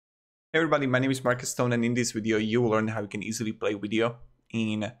Hey everybody, my name is Marcus Stone, and in this video you will learn how you can easily play video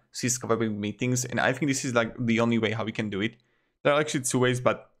in Cisco Webex meetings, and I think this is like the only way how we can do it. There are actually two ways,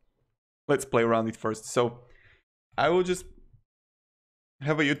 but let's play around it first. So I will just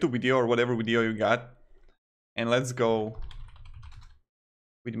have a YouTube video or whatever video you got, and let's go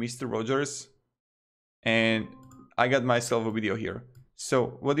with Mr. Rogers, and I got myself a video here.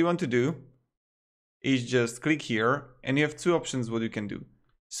 So what you want to do is just click here, and you have two options what you can do.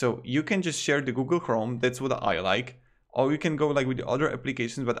 So you can just share the Google Chrome, that's what I like, or you can go like with the other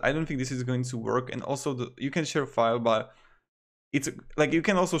applications, but I don't think this is going to work. And also you can share file, but it's like you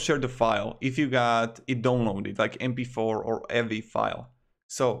can also share the file if you got it downloaded, like MP4 or AVI file.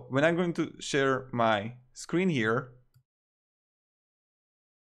 So when I'm going to share my screen here,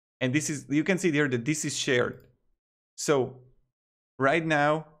 and this is, you can see there that this is shared. So right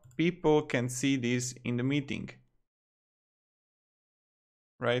now people can see this in the meeting.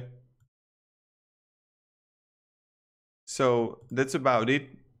 Right? So that's about it,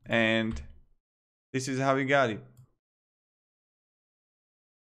 and this is how we got it.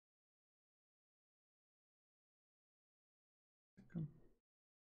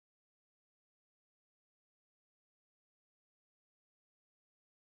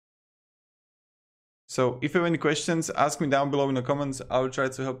 So if you have any questions, ask me down below in the comments. I will try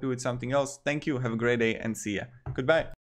to help you with something else. Thank you, have a great day, and see ya. Goodbye.